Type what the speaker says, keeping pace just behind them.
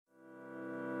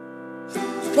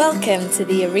Welcome to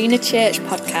the Arena Church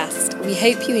podcast. We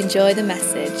hope you enjoy the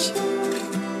message.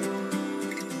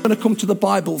 I'm going to come to the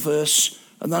Bible verse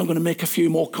and then I'm going to make a few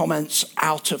more comments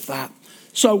out of that.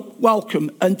 So welcome.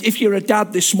 And if you're a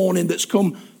dad this morning that's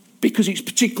come because it's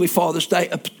particularly Father's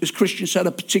Day, as Christian said,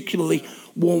 a particularly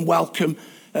warm welcome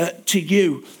to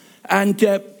you. And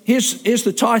here's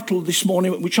the title this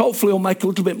morning, which hopefully will make a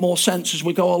little bit more sense as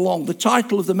we go along. The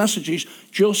title of the message is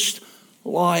Just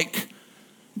Like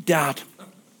Dad.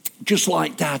 Just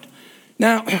like Dad.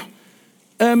 Now,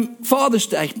 Father's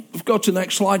Day, we've got to the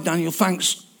next slide, Daniel,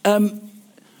 thanks.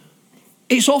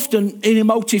 It's often an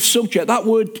emotive subject. That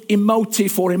word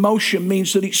emotive or emotion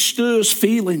means that it stirs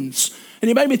feelings.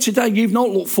 And maybe today you've not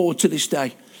looked forward to this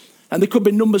day. And there could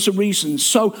be numbers of reasons.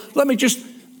 So let me just,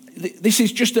 this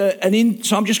is just so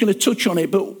I'm just going to touch on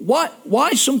it. But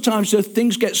why sometimes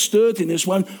things get stirred in us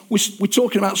when we're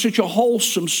talking about such a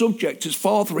wholesome subject as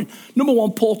fathering? Number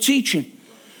one, poor teaching.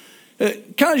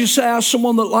 Can I just say, as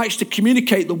someone that likes to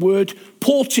communicate the word,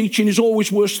 poor teaching is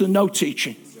always worse than no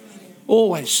teaching.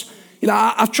 Always. You know,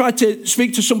 I've tried to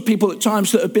speak to some people at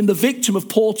times that have been the victim of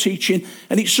poor teaching,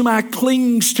 and it somehow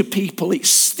clings to people. It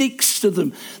sticks to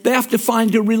them. They have to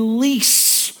find a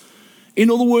release. In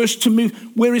other words, to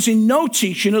move. Whereas in no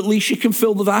teaching, at least you can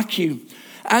fill the vacuum.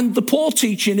 And the poor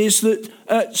teaching is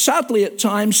that, sadly at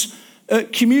times,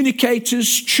 communicators,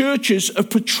 churches have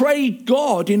portrayed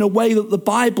God in a way that the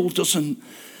Bible doesn't.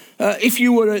 If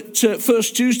you were at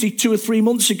First Tuesday 2 or 3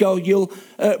 months ago, you'll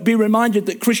be reminded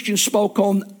that Christians spoke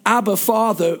on Abba,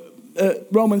 Father,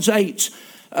 Romans 8,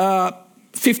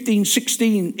 15,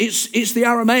 16. It's the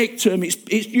Aramaic term.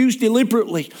 It's used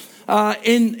deliberately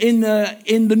in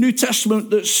the New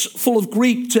Testament that's full of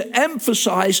Greek to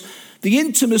emphasize the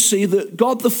intimacy that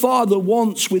God the Father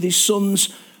wants with his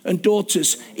sons and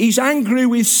daughters. He's angry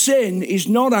with sin. He's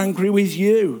not angry with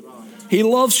you. He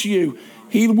loves you.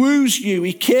 He woos you.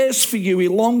 He cares for you. He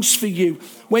longs for you.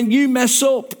 When you mess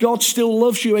up, God still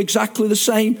loves you exactly the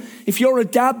same. If you're a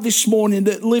dad this morning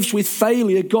that lives with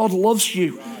failure, God loves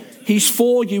you. He's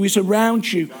for you. He's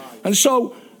around you. And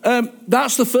so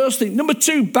that's the first thing. Number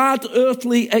two, bad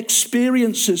earthly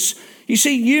experiences. You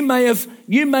see, you may have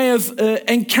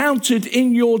encountered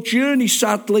in your journey,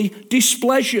 sadly,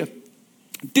 displeasure,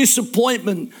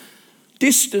 disappointment,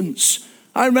 distance.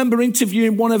 I remember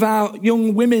interviewing one of our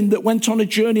young women that went on a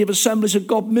journey of Assemblies of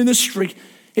God ministry.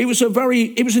 It was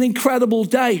an incredible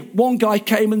day. One guy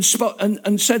came and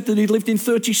said that he lived in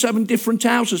 37 different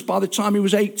houses by the time he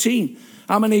was 18.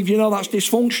 How many of you know that's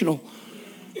dysfunctional?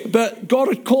 But God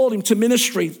had called him to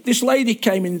ministry. This lady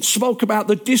came in and spoke about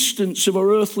the distance of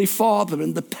her earthly father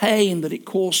and the pain that it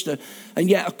caused her, and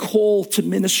yet a call to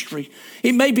ministry.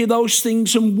 It may be those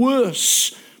things and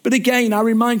worse. But again, I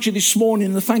remind you this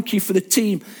morning, and thank you for the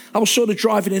team. I was sort of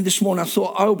driving in this morning. I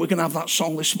thought, we're going to have that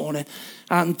song this morning.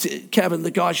 And Kevin,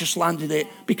 the guy, just landed it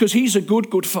because he's a good,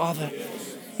 good father.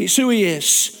 It's who he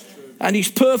is. And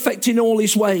he's perfect in all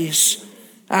his ways.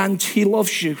 And he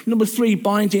loves you. Number three,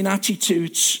 binding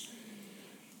attitudes.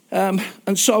 And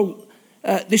so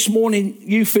this morning,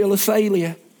 you feel a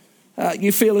failure.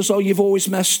 You feel as though you've always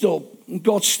messed up. And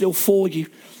God's still for you.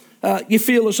 You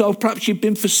feel as though perhaps you've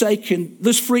been forsaken.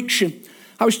 There's friction.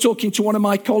 I was talking to one of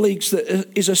my colleagues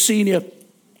that is a senior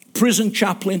prison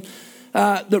chaplain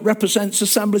that represents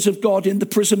Assemblies of God in the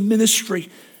prison ministry.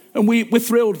 And we're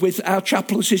thrilled with our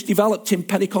chaplaincies developed in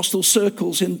Pentecostal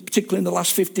circles, particularly in the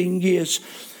last 15 years.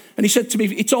 And he said to me,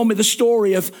 he told me the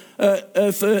story of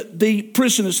the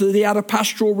prisoners that he had a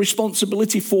pastoral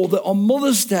responsibility for, that on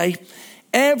Mother's Day,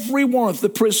 every one of the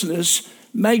prisoners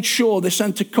made sure they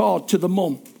sent a card to the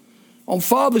mum. On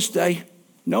Father's Day,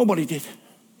 nobody did.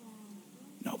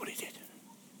 Nobody did.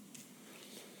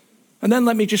 And then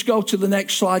let me just go to the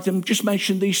next slide and just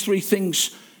mention these three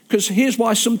things, because here's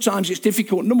why sometimes it's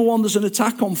difficult. Number one, there's an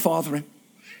attack on fathering.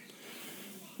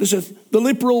 The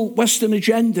liberal Western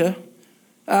agenda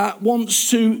wants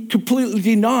to completely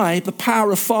deny the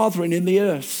power of fathering in the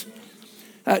earth.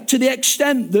 To the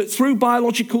extent that through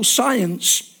biological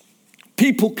science,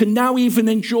 people can now even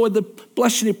enjoy the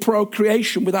blessing of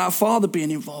procreation without a father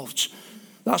being involved.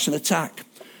 That's an attack.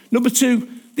 Number two,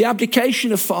 the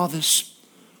abdication of fathers.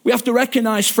 We have to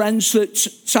recognize, friends, that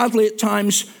sadly at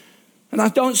times, and I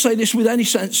don't say this with any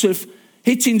sense of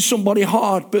hitting somebody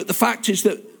hard, but the fact is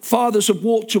that fathers have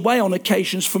walked away on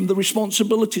occasions from the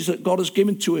responsibilities that God has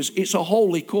given to us. It's a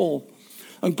holy call,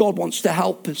 and God wants to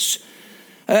help us.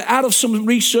 Out of some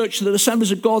research that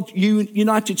Assemblies of God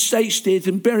United States did,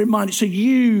 and bear in mind it's a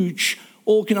huge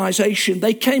organization,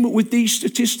 they came up with these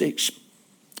statistics.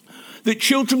 That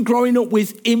children growing up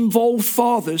with involved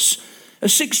fathers are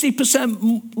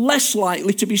 60% less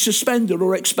likely to be suspended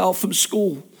or expelled from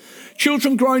school.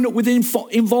 children growing up with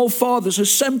involved fathers are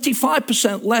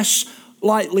 75% less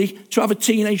likely to have a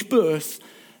teenage birth.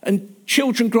 And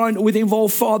children growing up with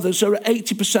involved fathers are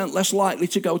 80% less likely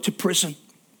to go to prison.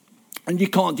 And you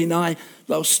can't deny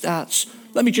those stats.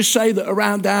 Let me just say that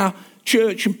around our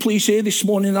church, and please hear this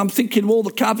morning, I'm thinking of all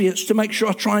the caveats to make sure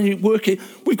I try and work it.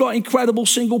 We've got incredible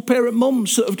single parent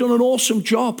mums that have done an awesome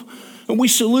job. And we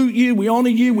salute you, we honour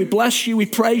you, we bless you, we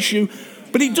praise you.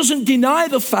 But it doesn't deny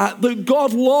the fact that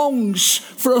God longs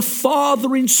for a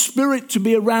fathering spirit to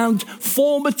be around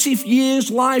formative years'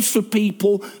 lives for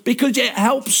people, because it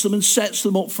helps them and sets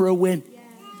them up for a win.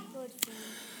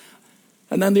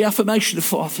 And then the affirmation of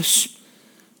fathers.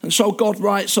 And so God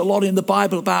writes a lot in the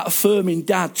Bible about affirming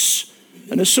dads.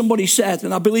 And as somebody said,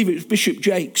 and I believe it was Bishop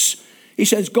Jakes, he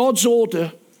says, God's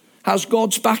order has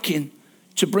God's backing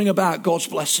to bring about God's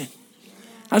blessing.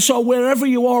 And so wherever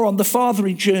you are on the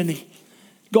fathering journey,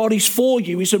 God is for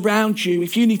you, he's around you.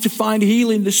 If you need to find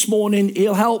healing this morning,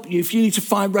 he'll help you. If you need to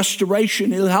find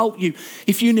restoration, he'll help you.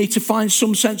 If you need to find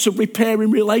some sense of repair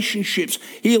in relationships,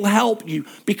 he'll help you.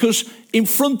 Because in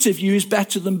front of you is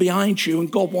better than behind you, and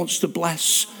God wants to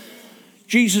bless.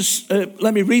 Jesus,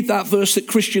 let me read that verse that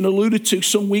Christian alluded to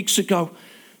some weeks ago.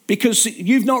 Because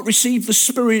you've not received the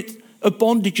spirit of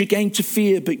bondage again to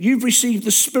fear, but you've received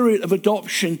the spirit of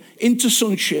adoption into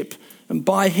sonship, and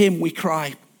by him we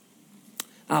cry,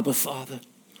 Abba, Father.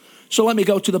 So let me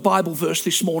go to the Bible verse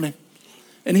this morning.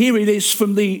 And here it is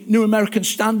from the New American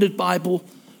Standard Bible.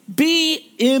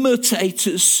 Be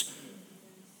imitators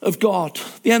of God.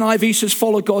 The NIV says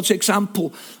follow God's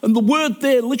example. And the word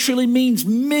there literally means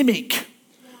mimic.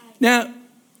 Now,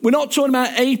 we're not talking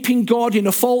about aping God in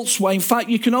a false way. In fact,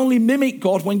 you can only mimic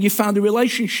God when you found a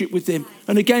relationship with him.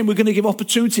 And again, we're going to give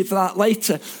opportunity for that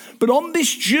later. But on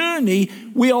this journey,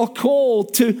 we are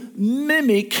called to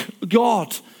mimic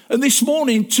God. And this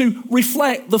morning, to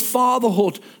reflect the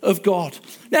fatherhood of God.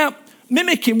 Now,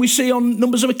 mimicking we see on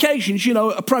numbers of occasions. You know,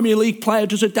 a Premier League player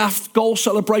does a daft goal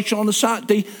celebration on a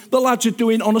Saturday. The lads are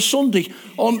doing on a Sunday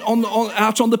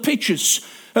out on the pitches.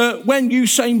 When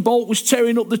Usain Bolt was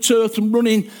tearing up the turf and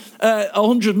running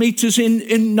 100 metres in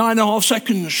 9.5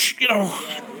 seconds, you know,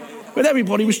 when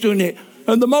everybody was doing it.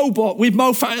 And the Mobot with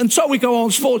Mofat, and so we go on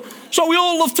sport. So we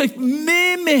all love to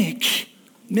mimic.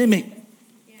 Yeah.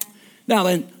 Now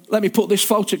then, let me put this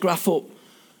photograph up.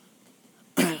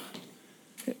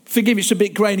 Forgive it's a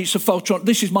bit grainy, it's a photo.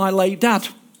 This is my late dad.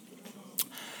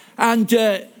 And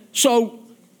he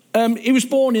was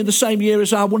born in the same year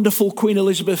as our wonderful Queen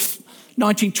Elizabeth,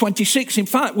 1926. In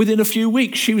fact, within a few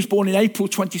weeks, she was born in April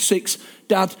 26,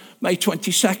 Dad, May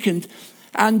 22nd.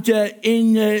 And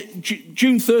in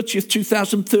June 30th,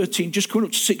 2013, just coming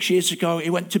up to 6 years ago, he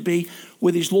went to be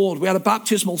with his Lord. We had a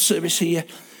baptismal service here.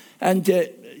 And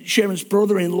Sharon's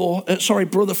brother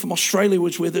from Australia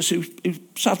was with us, who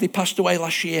sadly passed away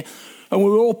last year. And we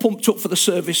were all pumped up for the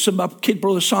service. And my kid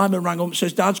brother Simon rang up and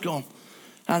says, Dad's gone.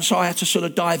 And so I had to sort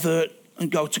of divert and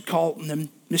go to Carlton and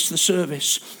miss the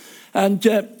service. And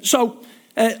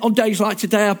on days like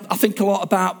today, I think a lot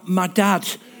about my dad.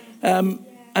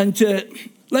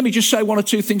 Let me just say one or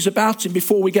two things about him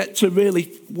before we get to really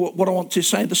what I want to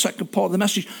say in the second part of the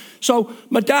message. So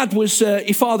my dad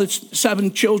he fathered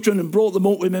 7 children and brought them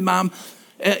up with my mum.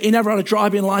 He never had a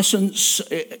driving licence.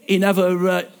 He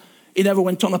never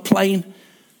went on a plane.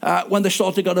 When they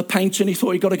started to go to Paynton, he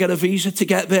thought he got to get a visa to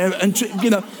get there. And,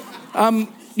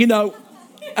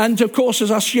 and of course,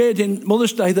 as I shared in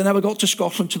Mother's Day, they never got to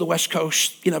Scotland to the West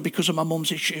Coast, because of my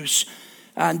mum's issues.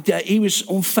 And he was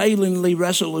unfailingly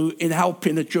resolute in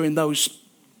helping her during those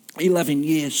 11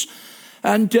 years.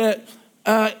 And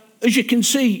as you can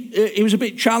see, he was a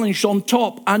bit challenged on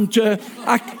top. And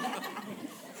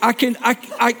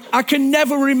I can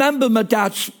never remember my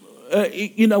dad.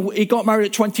 He got married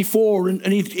at 24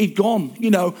 and he'd gone,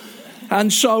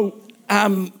 And so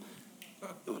I'm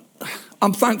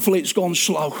thankful it's gone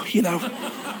slow,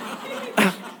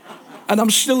 And I'm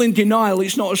still in denial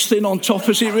it's not as thin on top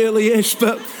as it really is.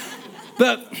 But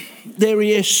there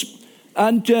he is.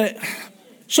 And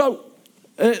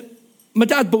my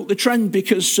dad booked the trend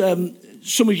because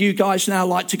some of you guys now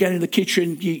like to get in the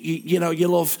kitchen. You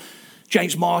love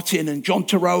James Martin and John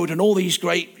Turode and all these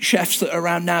great chefs that are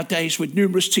around nowadays with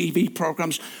numerous TV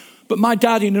programs. But my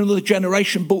dad in another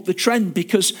generation booked the trend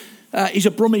because he's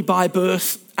a Brummie by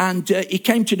birth, and he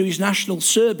came to do his national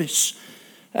service.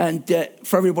 And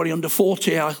for everybody under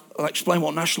 40, I'll explain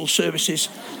what national service is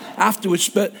afterwards.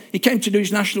 But he came to do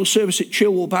his national service at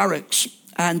Chilwell Barracks,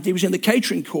 and he was in the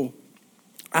catering corps.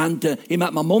 And he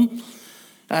met my mum.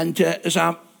 And as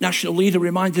our national leader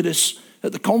reminded us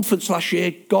at the conference last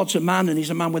year, God's a man and he's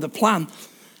a man with a plan.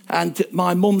 And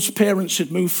my mum's parents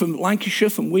had moved from Lancashire,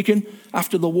 from Wigan,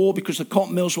 after the war because the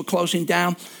cotton mills were closing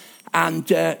down. And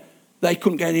they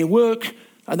couldn't get any work.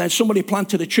 And then somebody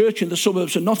planted a church in the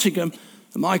suburbs of Nottingham.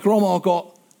 And my grandma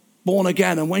got born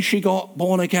again. And when she got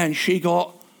born again, she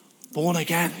got born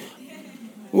again.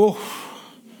 Oh,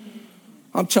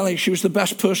 I'm telling you, she was the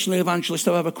best personal evangelist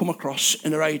I've ever come across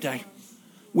in her heyday.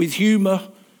 With humour,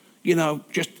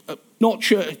 just not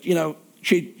church,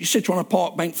 you sit her on a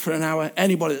park bench for an hour.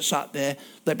 Anybody that sat there,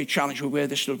 they'd be challenged with where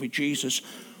they stood with Jesus.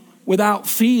 Without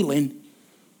feeling,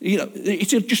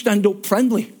 it'd just end up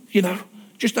friendly,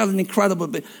 Just had an incredible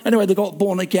bit. Anyway, they got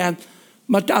born again.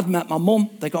 My dad met my mum.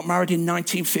 They got married in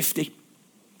 1950.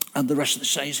 And the rest of the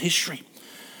say is history.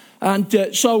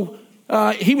 And so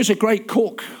he was a great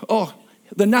cook. Oh,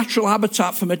 the natural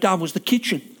habitat for my dad was the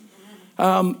kitchen.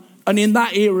 And in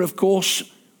that era, of course,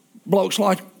 blokes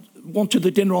wanted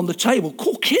the dinner on the table,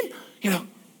 cooking,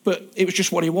 but it was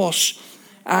just what he was.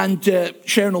 And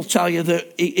Sharon will tell you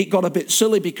that it got a bit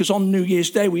silly because on New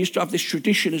Year's Day, we used to have this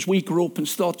tradition as we grew up and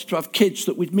started to have kids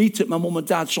that we'd meet at my mum and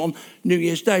dad's on New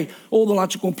Year's Day. All the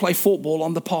lads would go and play football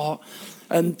on the park.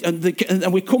 And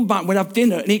we'd come back and we'd have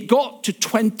dinner. And it got to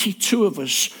 22 of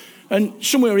us. And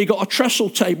somewhere he got a trestle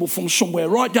table from somewhere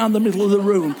right down the middle of the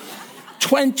room.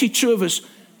 22 of us.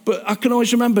 But I can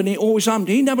always remember, and it always happened,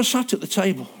 he never sat at the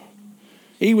table.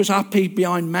 He was happy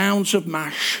behind mounds of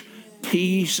mash,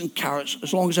 peas and carrots,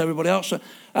 as long as everybody else.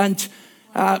 And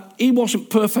he wasn't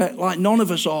perfect like none of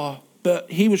us are,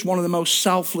 but he was one of the most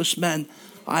selfless men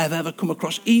I have ever come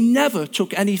across. He never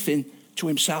took anything to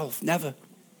himself, never.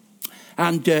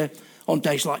 And on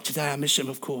days like today, I miss him,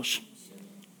 of course.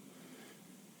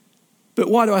 But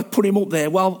why do I put him up there?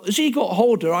 Well, as he got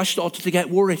older, I started to get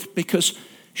worried because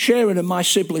Sharon and my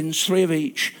siblings, 3 of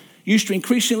each, used to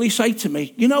increasingly say to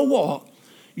me, you know what?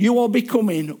 You are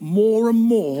becoming more and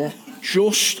more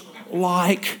just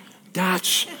like Dad.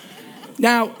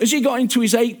 Now, as he got into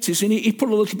his 80s, and he put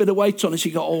a little bit of weight on as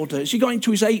he got older, as he got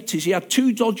into his 80s, he had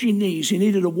 2 dodgy knees. He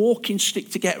needed a walking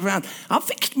stick to get around. I'm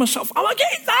thinking to myself, am I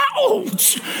getting that old?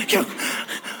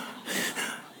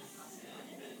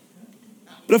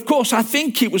 But of course, I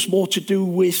think it was more to do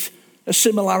with a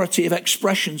similarity of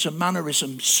expressions and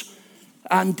mannerisms.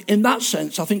 And in that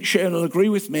sense, I think Sharon will agree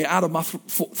with me. Out of my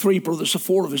 3 brothers, or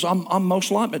 4 of us, I'm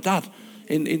most like my dad.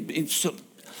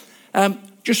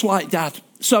 Just like Dad.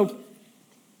 So,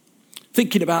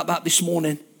 thinking about that this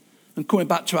morning and coming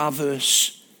back to our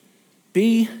verse,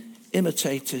 be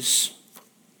imitators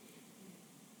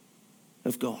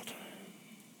of God.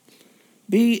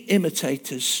 Be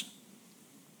imitators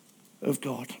of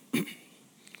God.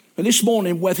 And this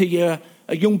morning, whether you're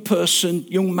a young person,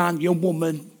 young man, young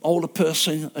woman, older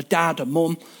person, a dad, a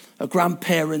mum, a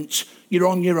grandparent, you're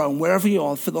on your own, wherever you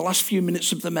are, for the last few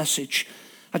minutes of the message,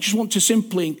 I just want to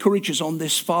simply encourage us on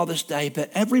this Father's Day that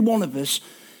every one of us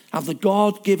have the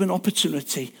God-given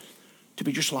opportunity to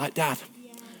be just like Dad,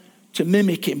 to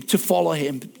mimic him, to follow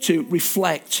him, to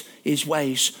reflect his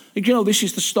ways. And this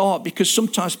is the start because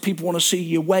sometimes people want to see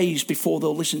your ways before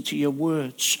they'll listen to your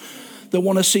words. They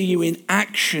want to see you in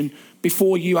action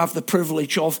before you have the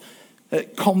privilege of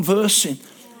conversing.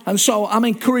 And so I'm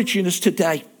encouraging us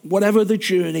today, whatever the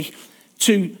journey,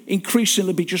 to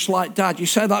increasingly be just like Dad. You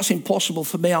say that's impossible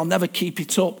for me. I'll never keep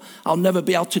it up. I'll never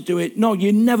be able to do it. No,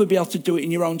 you'll never be able to do it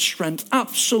in your own strength.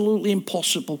 Absolutely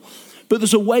impossible. But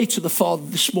there's a way to the Father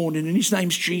this morning, and his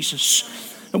name's Jesus.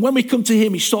 And when we come to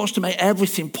him, he starts to make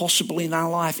everything possible in our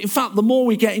life. In fact, the more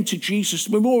we get into Jesus,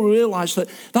 the more we realize that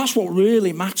that's what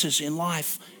really matters in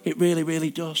life. It really, really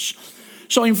does.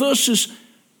 So in verses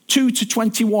 2 to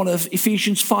 21 of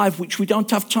Ephesians 5, which we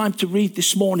don't have time to read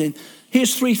this morning,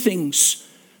 here's 3 things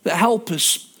that help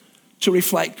us to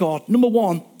reflect God. Number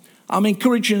 1, I'm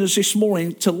encouraging us this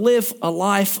morning to live a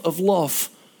life of love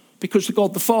because the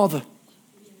God the Father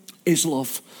is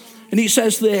love. And he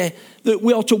says there that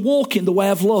we are to walk in the way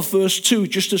of love, verse 2,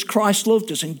 just as Christ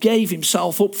loved us and gave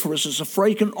himself up for us as a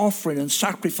fragrant offering and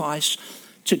sacrifice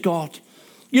to God.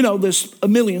 There's a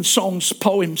million songs,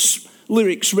 poems,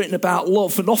 lyrics written about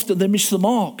love, and often they miss the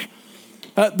mark.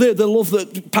 The love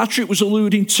that Patrick was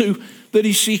alluding to, that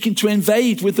he's seeking to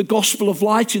invade with the gospel of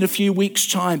light in a few weeks'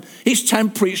 time. It's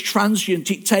temporary, it's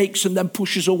transient, it takes and then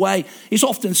pushes away. It's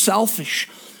often selfish.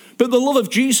 But the love of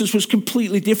Jesus was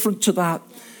completely different to that.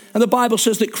 And the Bible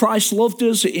says that Christ loved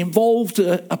us. It involved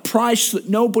a price that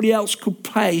nobody else could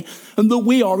pay, and that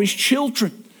we are his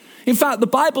children. In fact, the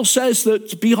Bible says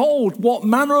that, behold, what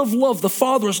manner of love the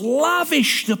Father has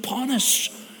lavished upon us,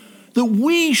 that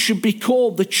we should be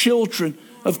called the children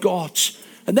of God.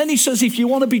 And then he says, if you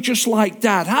want to be just like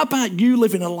Dad, how about you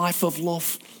living a life of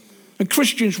love? And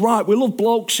Christians, right, we love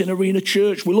blokes in Arena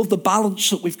Church. We love the balance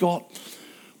that we've got.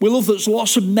 We love that there's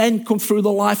lots of men come through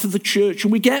the life of the church.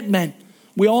 And we get men.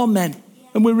 We are men.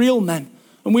 And we're real men.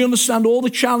 And we understand all the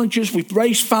challenges. We've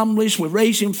raised families. We're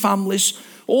raising families.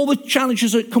 All the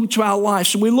challenges that come to our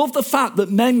lives. And we love the fact that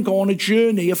men go on a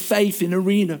journey of faith in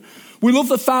Arena. We love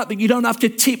the fact that you don't have to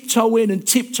tiptoe in and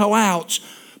tiptoe out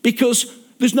because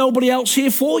there's nobody else here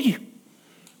for you.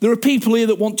 There are people here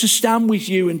that want to stand with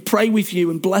you and pray with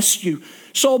you and bless you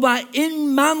so that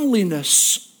in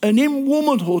manliness and in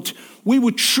womanhood, we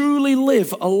would truly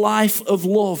live a life of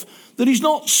love that is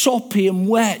not soppy and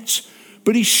wet,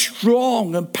 but is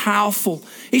strong and powerful.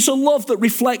 It's a love that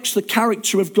reflects the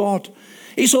character of God.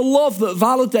 It's a love that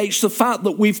validates the fact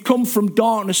that we've come from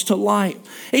darkness to light.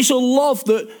 It's a love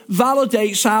that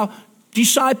validates our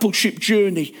discipleship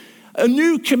journey. A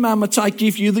new commandment I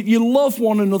give you, that you love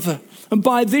one another. And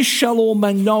by this shall all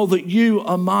men know that you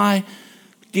are my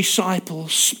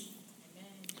disciples.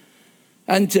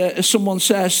 And as someone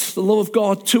says, the love of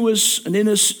God to us and in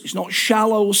us is not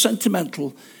shallow or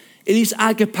sentimental. It is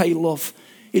agape love.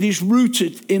 It is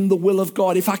rooted in the will of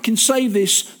God. If I can say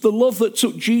this, the love that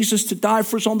took Jesus to die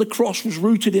for us on the cross was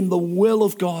rooted in the will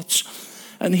of God.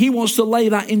 And he wants to lay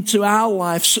that into our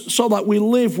lives so that we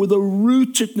live with a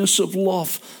rootedness of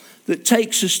love that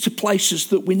takes us to places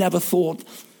that we never thought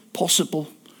possible.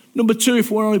 Number two,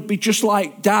 if we want to be just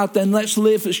like Dad, then let's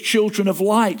live as children of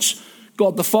light.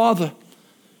 God the Father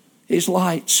is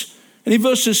light. And in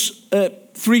verses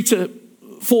 3 to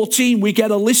 14, we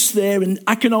get a list there, and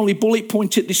I can only bullet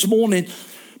point it this morning.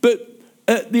 But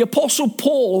the Apostle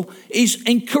Paul is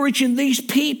encouraging these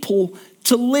people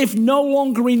to live no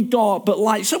longer in dark, but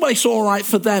light. So it's all right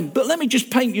for them. But let me just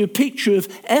paint you a picture of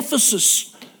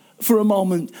Ephesus for a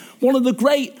moment. One of the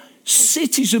great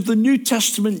cities of the New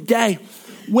Testament day,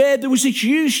 where there was this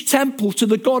huge temple to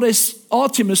the goddess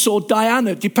Artemis or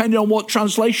Diana, depending on what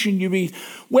translation you read,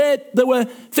 where there were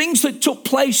things that took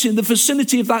place in the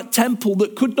vicinity of that temple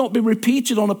that could not be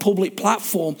repeated on a public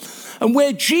platform, and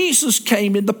where Jesus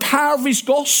came in the power of his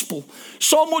gospel,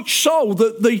 so much so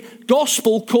that the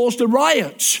gospel caused a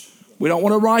riot. We don't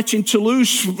want to riot in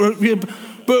Toulouse,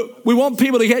 but we want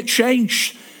people to get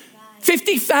changed.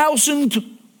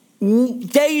 50,000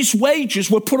 days' wages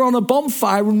were put on a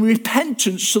bonfire in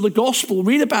repentance to the gospel.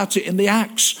 Read about it in the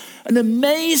Acts. An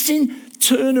amazing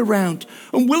turnaround.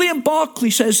 And William Barclay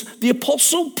says the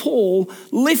Apostle Paul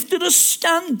lifted a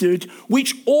standard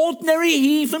which ordinary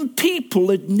heathen people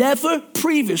had never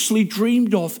previously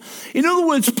dreamed of. In other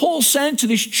words, Paul's saying to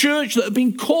this church that had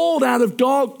been called out of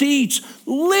dark deeds,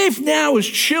 live now as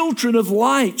children of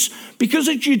light, because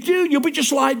as you do, you'll be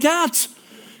just like Dad,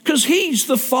 because he's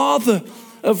the Father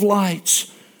of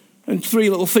light. And three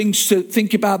little things to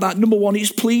think about that. Number one,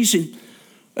 it's pleasing.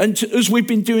 And as we've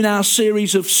been doing our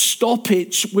series of Stop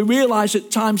It, we realize at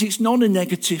times it's not a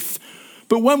negative.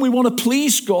 But when we want to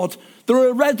please God, there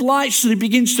are red lights that he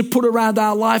begins to put around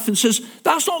our life and says,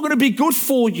 that's not going to be good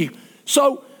for you.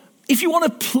 So if you want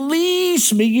to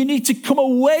please me, you need to come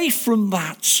away from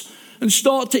that and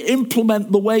start to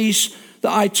implement the ways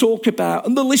that I talk about.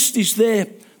 And the list is there.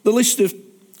 The list of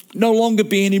no longer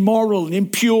being immoral and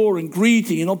impure and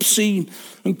greedy and obscene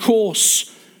and coarse,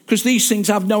 because these things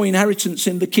have no inheritance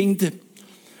in the kingdom.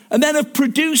 And then of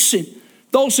producing.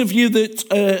 Those of you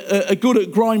that are good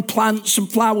at growing plants and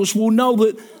flowers will know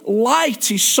that light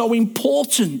is so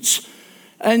important.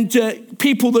 And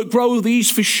people that grow these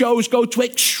for shows go to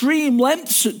extreme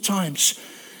lengths at times.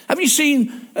 Have you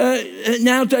seen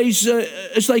nowadays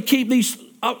as they keep these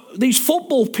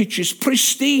football pitches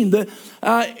pristine, that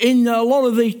in a lot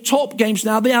of the top games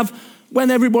now, they have,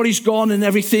 when everybody's gone and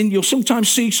everything, you'll sometimes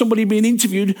see somebody being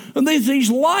interviewed and there's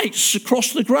these lights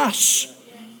across the grass.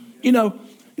 You know,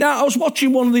 now I was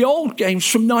watching one of the old games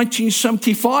from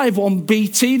 1975 on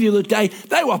BT the other day.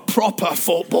 They were proper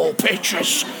football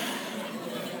pitches.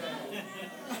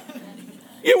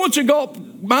 You would have got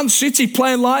Man City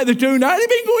playing like they do now. It'd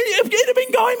have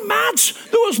been going mad.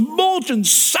 There was mud and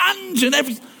sand and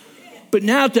everything. But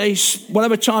nowadays,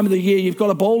 whatever time of the year, you've got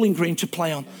a bowling green to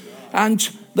play on. And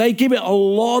they give it a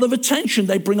lot of attention.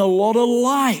 They bring a lot of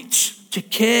light to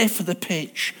care for the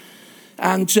pitch.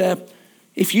 And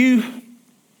if you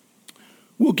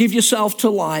will give yourself to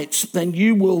light, then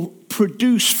you will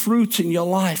produce fruit in your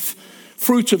life.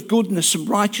 Fruit of goodness and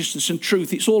righteousness and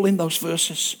truth. It's all in those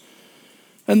verses.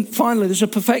 And finally, there's a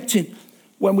perfecting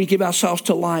when we give ourselves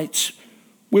to light.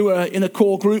 We were in a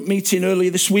core group meeting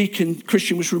earlier this week, and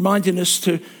Christian was reminding us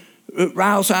to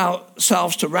rouse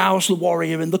ourselves, to rouse the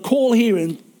warrior. And the call here,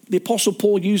 and the Apostle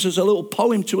Paul uses a little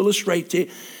poem to illustrate it,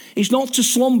 is not to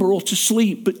slumber or to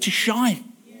sleep, but to shine.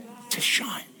 To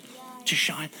shine. To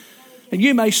shine. And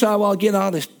you may say, well,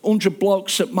 there's 100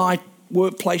 blokes at my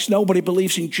workplace. Nobody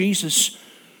believes in Jesus.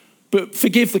 But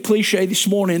forgive the cliche this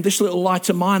morning. This little light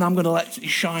of mine, I'm going to let it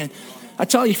shine. I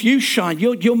tell you, if you shine,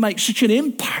 you'll make such an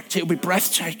impact. It'll be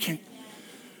breathtaking.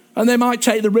 And they might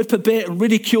take the rip a bit and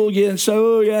ridicule you and say,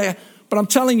 oh, yeah. But I'm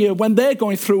telling you, when they're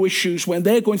going through issues, when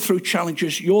they're going through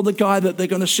challenges, you're the guy that they're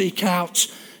going to seek out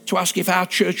to ask if our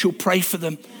church will pray for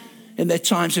them in their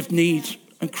times of need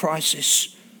and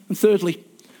crisis. And thirdly,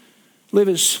 live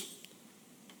as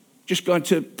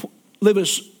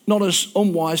not as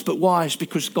unwise, but wise,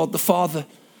 because God the Father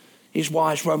is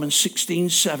wise. Romans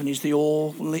 16:7 is the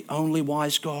only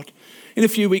wise God. In a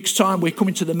few weeks' time, we're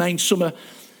coming to the main summer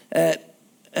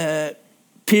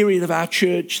period of our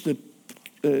church. The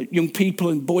young people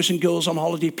and boys and girls on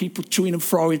holiday, people to-ing and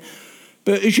fro-ing.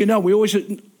 But as you know, we always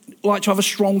like to have a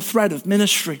strong thread of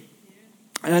ministry.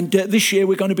 And this year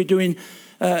we're going to be doing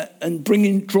and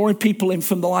drawing people in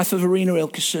from the life of Irina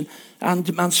Ilkesson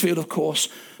and Mansfield, of course.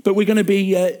 But we're going to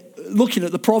be looking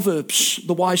at the Proverbs,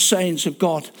 the wise sayings of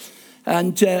God.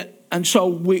 And so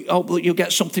we hope that you'll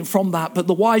get something from that. But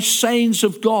the wise sayings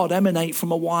of God emanate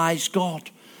from a wise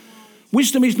God.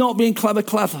 Wisdom is not being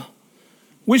clever.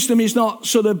 Wisdom is not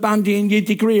sort of bandying your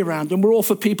degree around, and we're all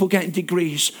for people getting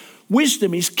degrees.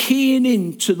 Wisdom is keying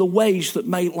into the ways that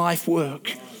make life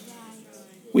work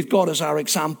with God as our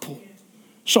example.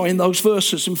 So in those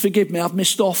verses, and forgive me, I've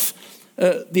missed off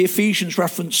the Ephesians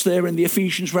reference there, and the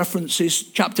Ephesians reference is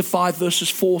chapter 5, verses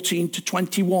 14 to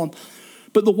 21.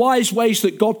 But the wise ways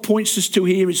that God points us to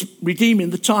here is redeeming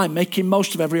the time, making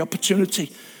most of every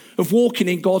opportunity, of walking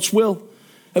in God's will,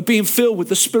 of being filled with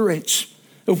the Spirit,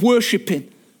 of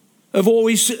worshipping, of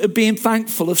always being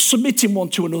thankful, of submitting one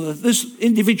to another. There's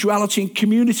individuality and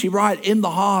community right in the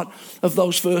heart of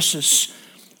those verses.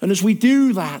 And as we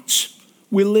do that,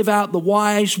 we live out the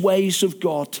wise ways of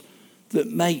God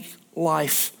that make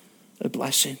life a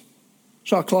blessing.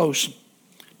 So I close.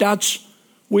 Dads,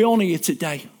 we honour you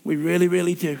today. We really,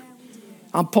 really do.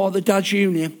 I'm part of the Dads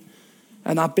Union,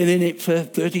 and I've been in it for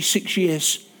 36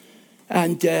 years.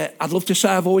 And I'd love to say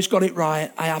I've always got it right.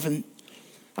 I haven't.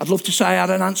 I'd love to say I had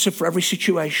an answer for every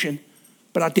situation,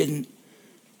 but I didn't.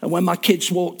 And when my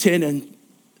kids walked in and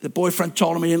the boyfriend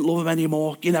told him he didn't love him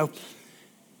anymore,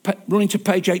 running to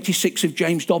page 86 of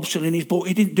James Dobson in his book,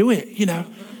 he didn't do it,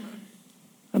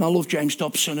 And I love James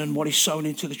Dobson and what he's sown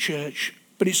into the church.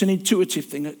 But it's an intuitive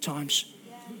thing at times.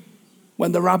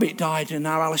 When the rabbit died and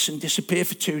now Alison disappeared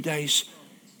for 2 days,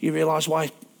 you realise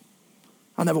why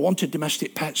I never wanted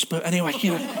domestic pets. But anyway,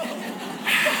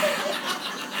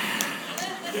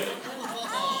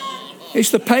 it's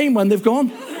the pain when they've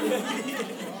gone.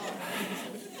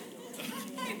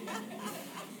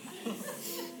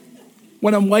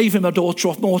 When I'm waving my daughter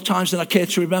off more times than I care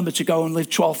to remember to go and live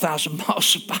 12,000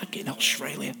 miles back in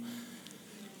Australia.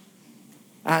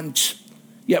 And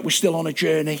yet we're still on a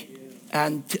journey.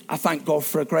 And I thank God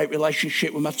for a great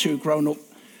relationship with my 2 grown-up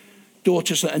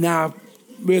daughters that are now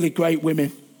really great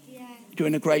women,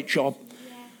 doing a great job.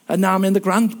 And now I'm in the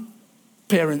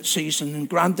grandparent season and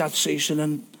granddad season,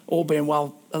 and all being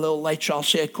well, a little later I'll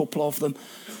see a couple of them.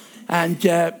 And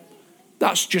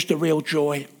that's just a real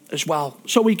joy as well.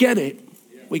 So we get it.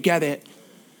 We get it.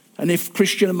 And if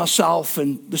Christian and myself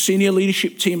and the senior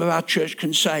leadership team of our church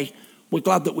can say, we're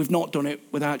glad that we've not done it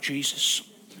without Jesus.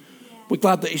 We're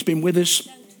glad that he's been with us.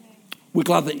 We're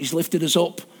glad that he's lifted us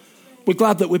up. We're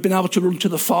glad that we've been able to run to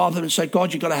the Father and say,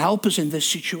 God, you've got to help us in this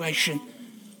situation.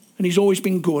 And he's always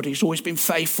been good. He's always been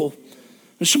faithful.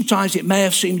 And sometimes it may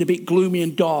have seemed a bit gloomy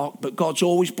and dark, but God's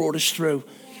always brought us through.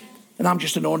 And I'm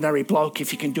just an ordinary bloke.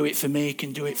 If he can do it for me, he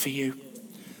can do it for you.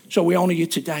 So we honour you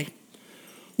today.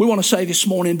 We want to say this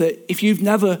morning that if you've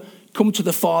never come to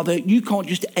the Father, you can't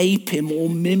just ape him or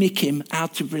mimic him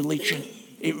out of religion.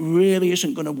 It really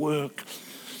isn't going to work.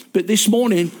 But this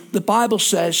morning, the Bible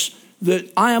says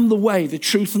that I am the way, the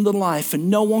truth, and the life, and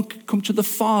no one can come to the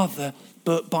Father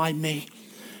but by me.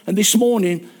 And this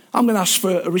morning, I'm going to ask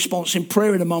for a response in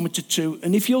prayer in a moment or two.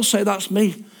 And if you'll say, that's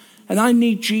me, and I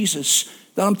need Jesus,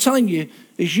 then I'm telling you,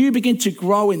 as you begin to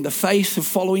grow in the faith of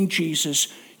following Jesus,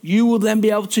 you will then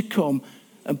be able to come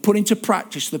and put into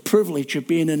practice the privilege of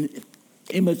being an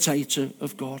imitator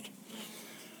of God.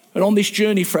 And on this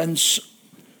journey, friends,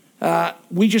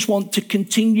 we just want to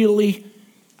continually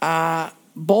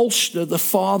bolster the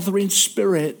fathering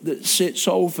spirit that sits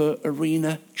over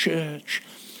Arena Church.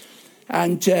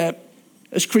 And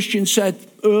as Christian said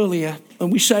earlier,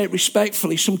 and we say it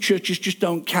respectfully, some churches just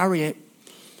don't carry it.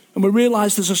 And we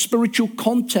realize there's a spiritual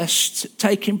contest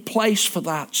taking place for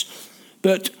that.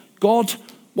 But God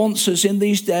wants us in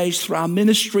these days, through our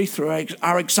ministry, through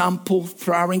our example,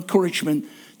 through our encouragement,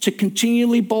 to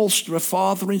continually bolster a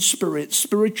Father in spirit,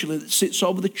 spiritually, that sits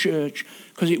over the church,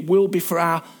 because it will be for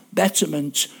our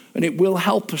betterment and it will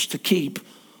help us to keep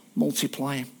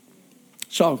multiplying.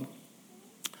 So,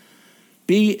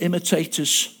 be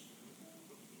imitators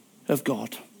of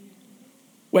God.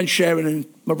 When Sharon and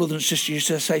my brother and sister used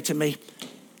to say to me,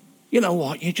 you know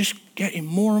what, you're just getting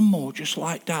more and more just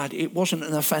like Dad. It wasn't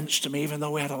an offence to me, even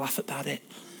though we had a laugh about it.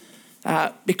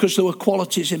 Because there were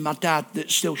qualities in my dad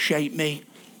that still shape me,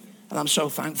 and I'm so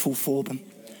thankful for them.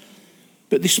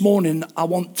 But this morning, I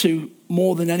want to,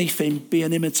 more than anything, be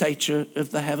an imitator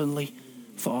of the Heavenly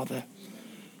Father.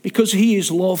 Because he is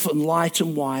love and light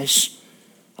and wise,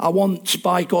 I want,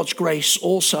 by God's grace,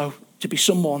 also to be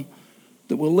someone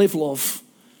that will live love,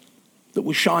 that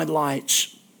will shine light,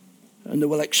 and that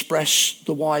will express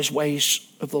the wise ways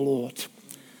of the Lord.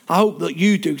 I hope that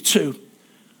you do too.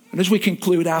 And as we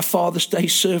conclude our Father's Day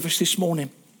service this morning,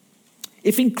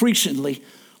 if increasingly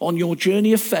on your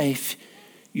journey of faith,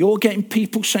 you're getting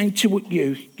people saying to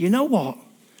you, you know what?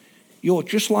 You're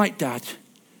just like Dad.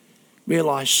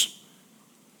 Realise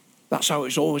that's how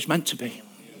it's always meant to be.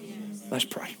 Let's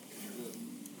pray.